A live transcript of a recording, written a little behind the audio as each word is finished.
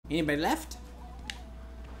Anybody left?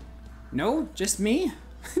 No? Just me?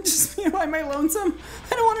 Just me? Why am I lonesome?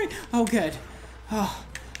 I don't want to be... Oh, good. Oh,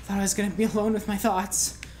 thought I was going to be alone with my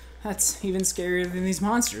thoughts. That's even scarier than these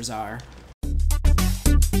monsters are.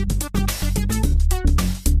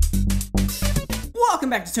 Welcome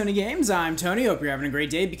back to Tony Games. I'm Tony. Hope you're having a great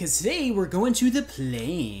day because today we're going to the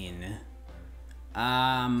plane.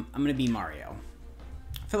 I'm going to be Mario.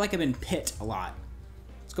 I feel like I've been Pit a lot.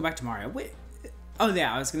 Let's go back to Mario. Wait. Oh,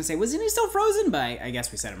 yeah, I was going to say, wasn't he still frozen? But I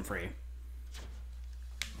guess we set him free.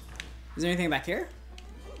 Is there anything back here?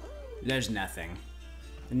 There's nothing.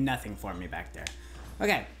 Nothing for me back there.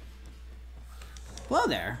 Okay. Hello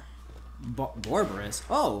there. Borborus.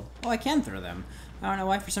 Oh, I can throw them. I don't know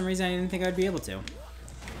why, for some reason, I didn't think I'd be able to.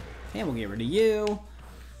 Okay, we'll get rid of you.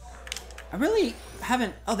 I really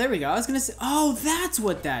haven't... Oh, there we go. I was going to say... Oh, that's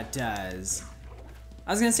what that does.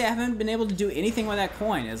 I was going to say I haven't been able to do anything with that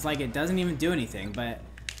coin. It's like it doesn't even do anything, but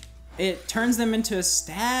it turns them into a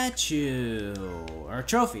statue or a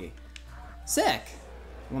trophy. Sick.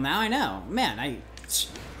 Well, now I know. Man,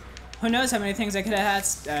 who knows how many things I could have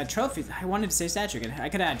had trophies. I wanted to say statue. I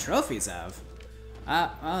could have had trophies of.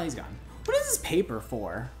 Well, he's gone. What is this paper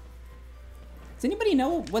for? Does anybody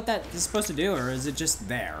know what that is supposed to do, or is it just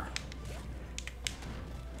there?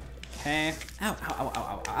 Okay. Ow, ow, ow,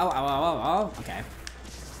 ow, ow, ow, ow, ow, ow. Okay.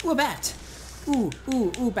 Ooh, a bat. Ooh,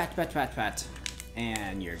 bat.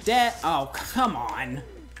 And you're dead. Oh, come on.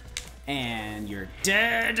 And you're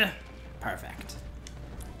dead. Perfect.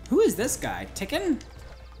 Who is this guy? Tickin'?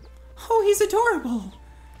 Oh, he's adorable.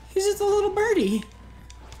 He's just a little birdie.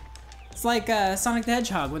 It's like Sonic the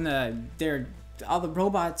Hedgehog when all the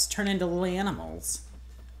robots turn into little animals.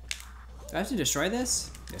 Do I have to destroy this?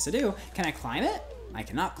 Yes, I do. Can I climb it? I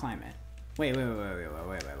cannot climb it. Wait.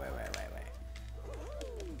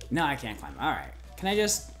 No, I can't climb. All right. Can I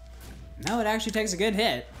just... No, it actually takes a good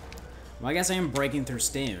hit. Well, I guess I am breaking through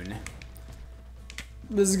stone.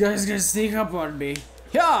 This guy's gonna sneak up on me.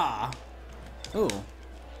 Yeah. Ooh.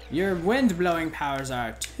 Your wind-blowing powers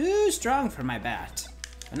are too strong for my bat.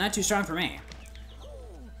 But not too strong for me.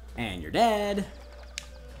 And you're dead.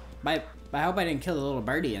 But I hope I didn't kill the little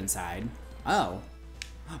birdie inside. Oh.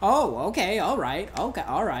 Oh, okay, alright. Okay,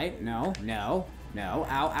 alright. No. Ow.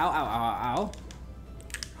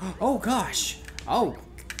 Oh, gosh. Oh,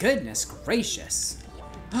 goodness gracious.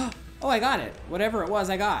 Oh, I got it. Whatever it was,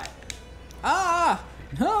 I got. Ah!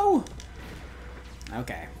 No!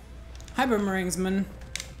 Okay. Hi, Boomerangsman.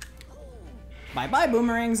 Bye-bye,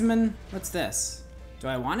 Boomerangsman. What's this? Do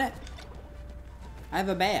I want it? I have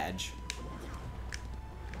a badge.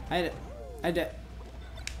 I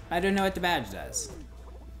don't know what the badge does.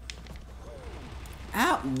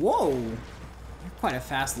 Ow! Whoa! You're quite a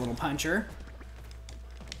fast little puncher.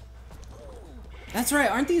 That's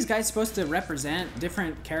right, aren't these guys supposed to represent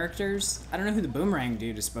different characters? I don't know who the boomerang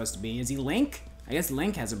dude is supposed to be. Is he Link? I guess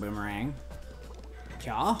Link has a boomerang.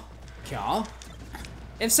 Kya?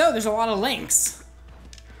 If so, there's a lot of Links.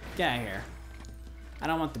 Get out of here. I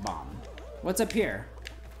don't want the bomb. What's up here?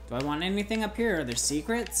 Do I want anything up here? Are there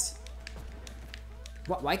secrets?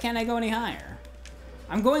 Why can't I go any higher?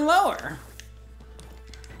 I'm going lower.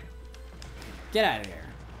 Get out of here.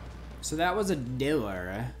 So that was a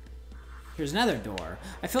door. Here's another door.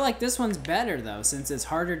 I feel like this one's better though, since it's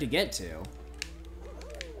harder to get to.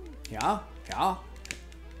 Yeah.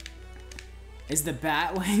 Is the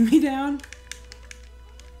bat weighing me down?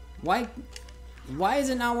 Why is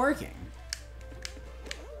it not working?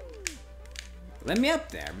 Let me up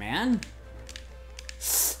there, man.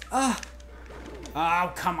 Oh,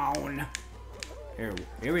 come on. Here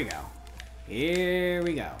we go.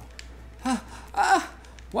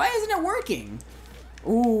 Why isn't it working?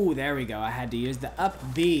 Ooh, there we go. I had to use the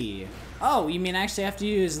up B. Oh, you mean I actually have to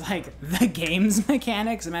use, like, the game's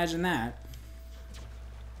mechanics? Imagine that.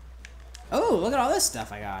 Oh, look at all this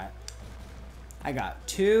stuff I got. I got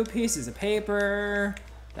 2 pieces of paper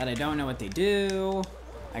that I don't know what they do.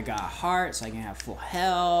 I got a heart so I can have full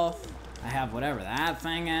health. I have whatever that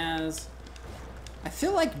thing is. I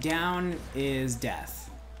feel like down is death.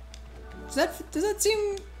 Does that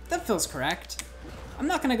seem... That feels correct. I'm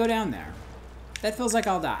not gonna go down there. That feels like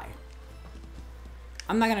I'll die.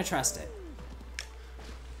 I'm not gonna trust it.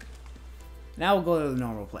 Now we'll go to the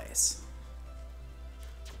normal place.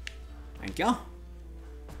 Thank you.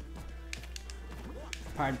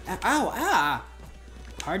 Pardon. Ow!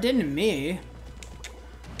 Pardon me.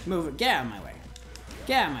 Move it. Get out of my way.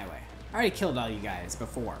 Get out of my way. I already killed all you guys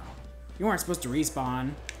before. You weren't supposed to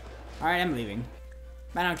respawn. Alright, I'm leaving.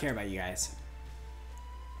 I don't care about you guys.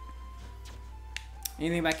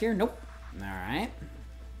 Anything back here? Nope. Alright.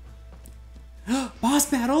 Boss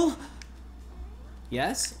battle!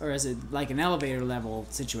 Yes? Or is it like an elevator level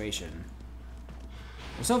situation?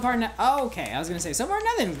 So far, no. Oh, okay. I was gonna say, so far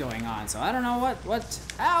nothing's going on, so I don't know what.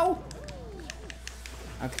 Ow!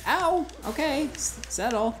 Okay. Ow! Okay.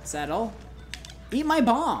 Settle. Settle. Eat my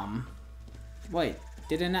bomb. Wait.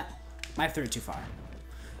 Did it not? I threw it too far.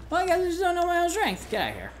 Well, I guess I just don't know my own strength. Get out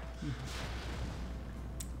of here.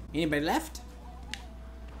 Anybody left?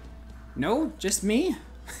 No? Just me?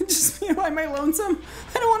 Just me? Am I lonesome?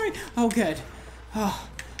 I don't want to be. Oh, good. Oh,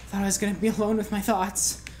 thought I was gonna be alone with my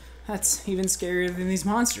thoughts. That's even scarier than these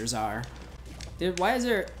monsters are. Dude, why is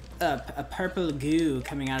there a purple goo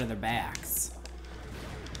coming out of their backs?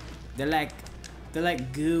 They're like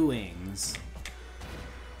goo wings.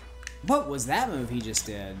 What was that move he just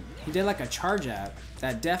did? He did like a charge up.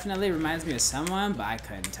 That definitely reminds me of someone, but I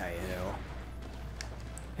couldn't tell you who.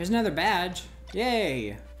 Here's another badge.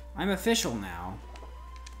 Yay! I'm official now.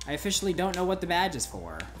 I officially don't know what the badge is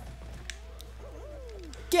for.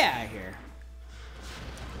 Get out of here.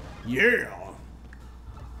 Yeah!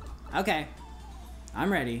 Okay.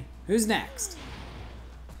 I'm ready. Who's next?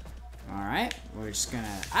 Alright, we're just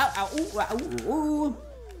gonna... Ow, ow, ooh, ow, ooh.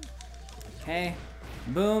 Okay.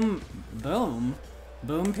 Boom. Boom.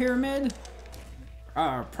 Boom pyramid?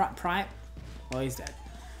 Prime... Well, he's dead.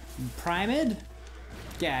 Primid?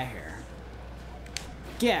 Get out of here.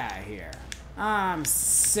 Get out of here. I'm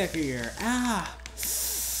sick of your... Ah!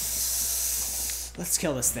 Let's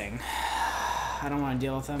kill this thing. I don't want to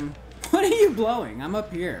deal with him. What are you blowing? I'm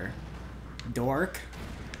up here. Dork.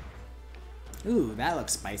 Ooh, that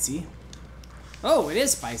looks spicy. Oh, it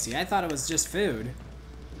is spicy. I thought it was just food.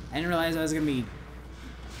 I didn't realize I was gonna be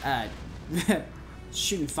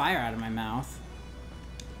shooting fire out of my mouth.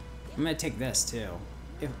 I'm gonna take this too.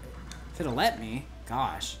 If it'll let me.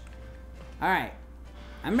 Gosh. Alright.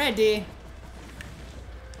 I'm ready.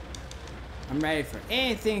 I'm ready for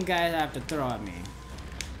anything you guys have to throw at me.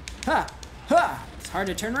 Ha! Ha! It's hard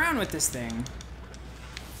to turn around with this thing.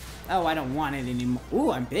 Oh, I don't want it anymore.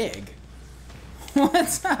 Ooh, I'm big.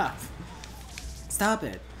 What's up? Stop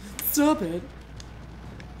it. Stop it.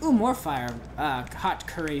 Ooh, more fire. Hot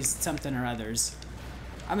curries, something or others.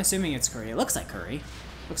 I'm assuming it's curry. It looks like curry.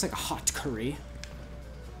 Looks like a hot curry.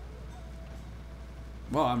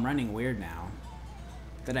 Whoa, I'm running weird now.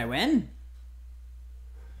 Did I win?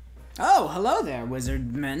 Oh, hello there,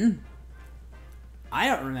 wizardman. I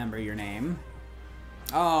don't remember your name.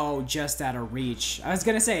 Oh, just out of reach. I was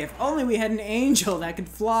gonna say, if only we had an angel that could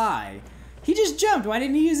fly. He just jumped. Why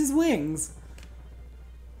didn't he use his wings?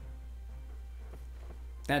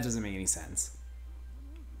 That doesn't make any sense.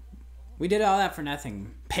 We did all that for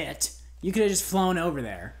nothing, Pit. You could have just flown over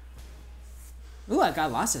there. Ooh, I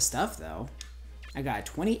got lots of stuff, though. I got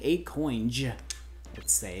 28 coins.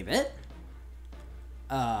 Let's save it.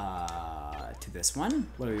 To this one.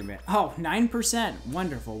 What do we make? Oh, 9%.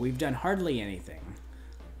 Wonderful. We've done hardly anything.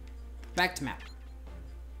 Back to map.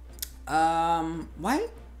 Why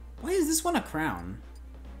is this one a crown?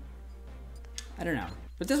 I don't know.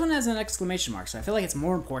 But this one has an exclamation mark, so I feel like it's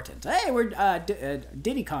more important. Hey, we're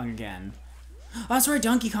Diddy Kong again. Oh, that's right.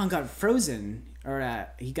 Donkey Kong got frozen, or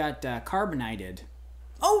he got carbonated.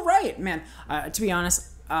 Oh, right, man. To be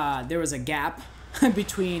honest, there was a gap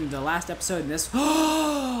between the last episode and this.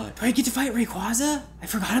 Oh, do I get to fight Rayquaza? I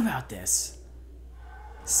forgot about this.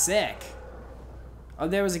 Sick. Oh,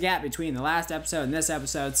 there was a gap between the last episode and this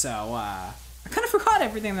episode, so I kind of forgot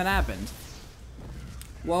everything that happened.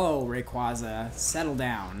 Whoa, Rayquaza, settle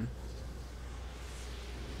down.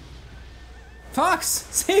 Fox,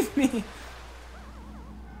 save me!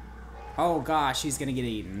 Oh gosh, he's gonna get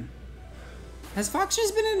eaten. Has Fox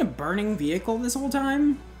just been in a burning vehicle this whole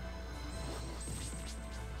time?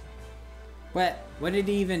 What did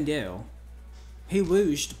he even do? He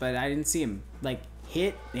whooshed, but I didn't see him, like,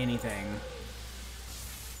 hit anything.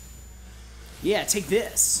 Yeah, take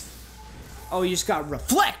this. Oh, you just got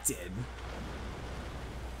reflected.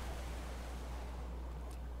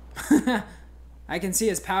 I can see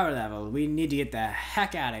his power level. We need to get the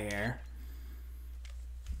heck out of here.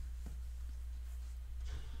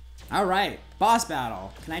 Alright, boss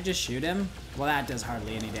battle. Can I just shoot him? Well, that does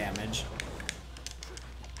hardly any damage.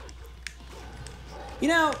 You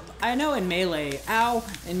know, I know in Melee,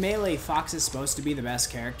 in Melee, Fox is supposed to be the best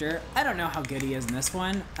character. I don't know how good he is in this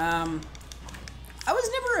one. I was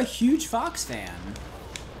never a huge Fox fan.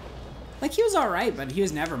 Like, he was alright, but he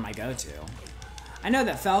was never my go-to. I know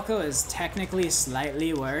that Falco is technically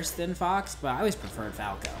slightly worse than Fox, but I always preferred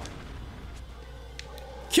Falco.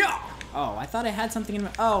 Oh, I thought I had something in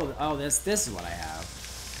my... Oh, this is what I have.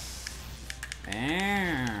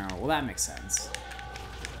 Well, that makes sense.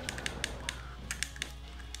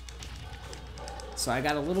 So I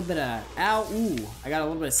got a little bit of, ow, ooh, I got a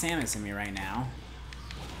little bit of Samus in me right now.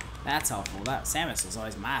 That's helpful. Samus is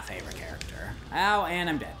always my favorite character. Ow, and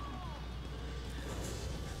I'm dead.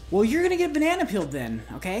 Well, you're gonna get banana peeled then,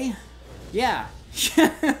 okay? Yeah.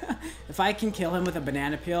 If I can kill him with a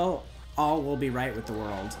banana peel, all will be right with the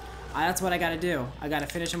world. That's what I gotta do. I gotta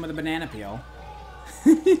finish him with a banana peel.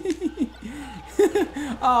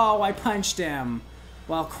 Oh, I punched him.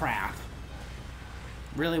 Well, crap.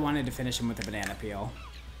 Really wanted to finish him with a banana peel.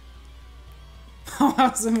 Oh,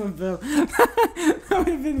 awesome. That would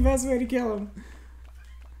have been the best way to kill him.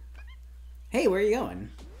 Hey, where are you going?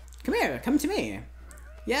 Come here, come to me.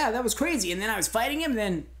 Yeah, that was crazy. And then I was fighting him,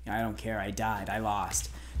 then I don't care. I died. I lost.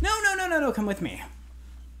 No, come with me.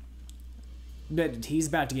 But he's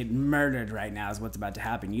about to get murdered right now is what's about to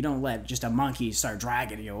happen. You don't let just a monkey start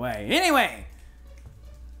dragging you away. Anyway,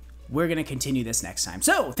 we're going to continue this next time.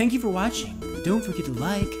 So, thank you for watching. Don't forget to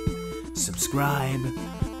like, subscribe,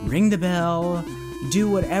 ring the bell, do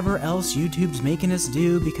whatever else YouTube's making us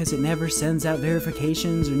do because it never sends out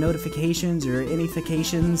verifications or notifications or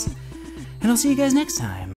anyfications. And I'll see you guys next time.